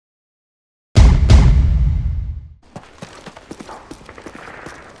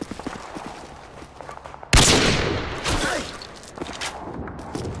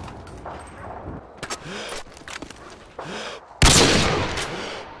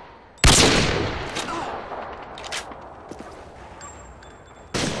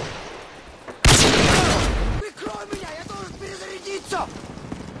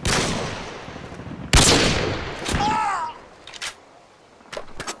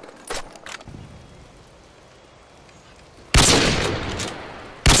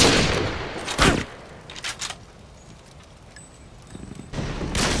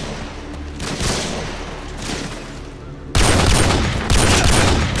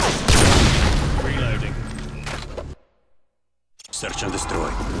Search and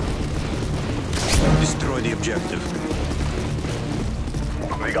destroy. Destroy the objective.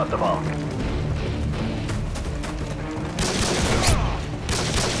 We got the bomb.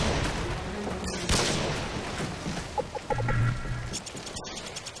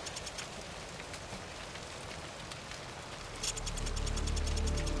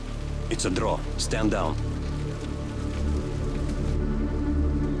 It's a draw. Stand down.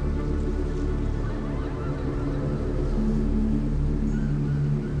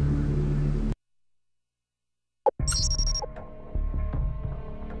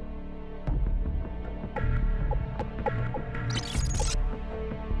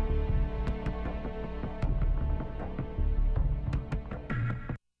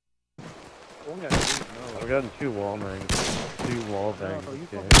 I've gotten 2 wall bangs. 2 wall bangs.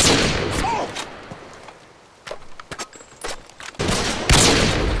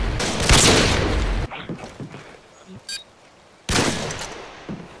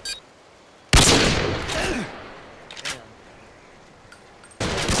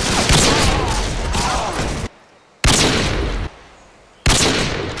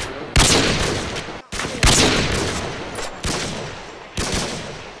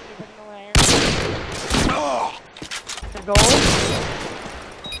 Gold?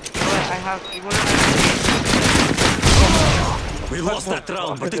 I have. We lost that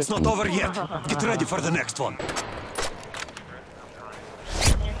round, but it's not over yet. Get ready for the next one.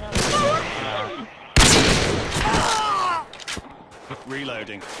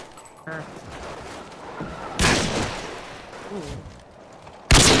 Reloading.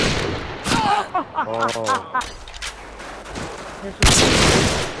 Oh. This was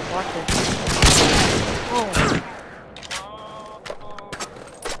watch it. Oh.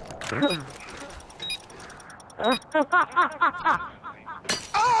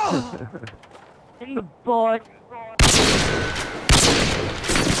 In the butt.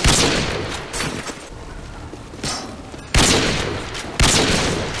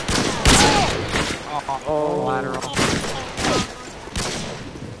 Oh, lateral.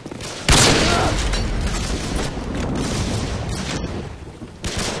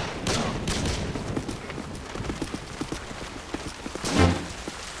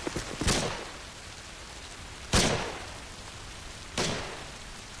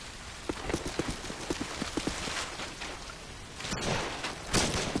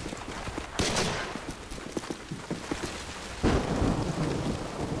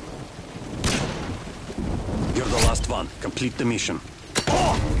 You're the last one. Complete the mission.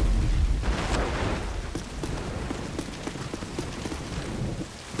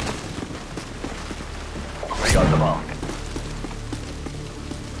 We got the bomb.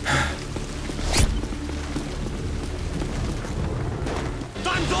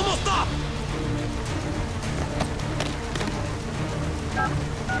 Time's almost up!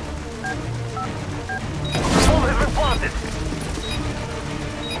 Bomb has been planted.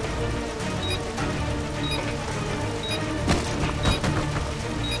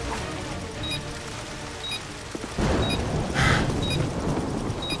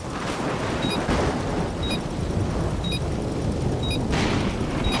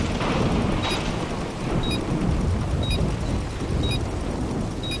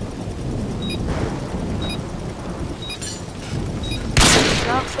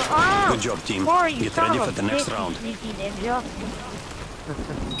 Good job, team. Corey, Get ready for the next round. Sneaky ninja.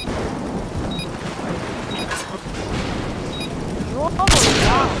 You almost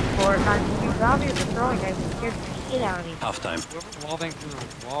got for it. You got me with the throwing. I was scared the shit out of me. Halftime. Whoever's wallbang through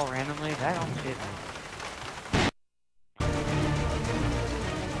the wall randomly, that don't shit me.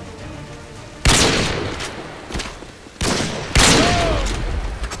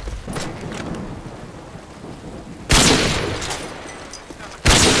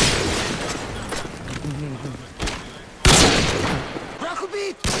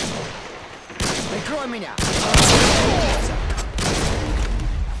 Прикрой меня!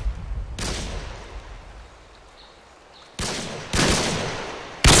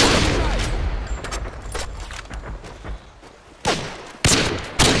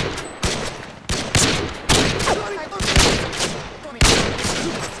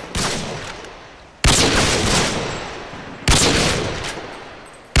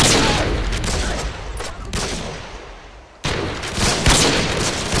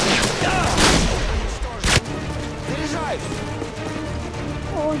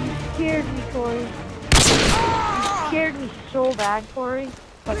 Oh, you scared me, Corey. You scared me so bad, Corey.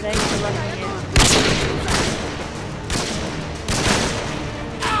 But thanks for letting me in.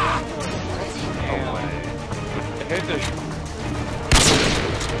 No way. Hit the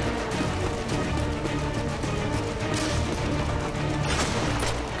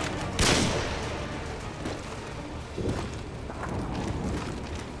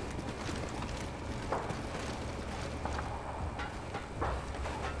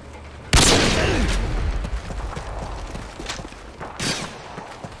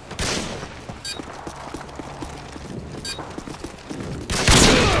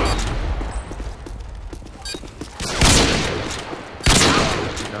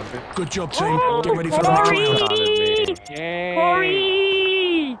Dunkus. Good job, team. Oh, Get ready for the next Corey! round. Shot at me.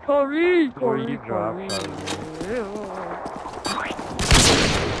 Yay! Corey! Corey, you drop shot at me.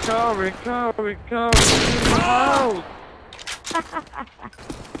 Corey, Corey, Corey, in the house!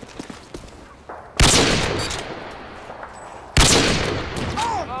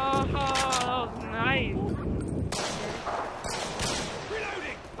 Oh, that was nice!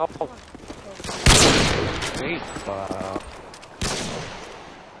 Oh. Great. Wow.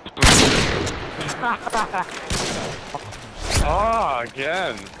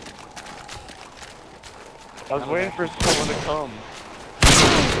 Again. I was waiting for someone to come.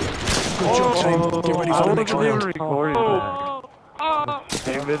 Good job, team. Get ready for the next round. Recording that. Oh!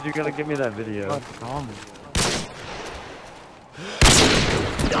 Hey, Viz, you gotta give me that video.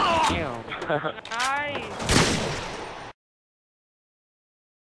 Damn. Nice!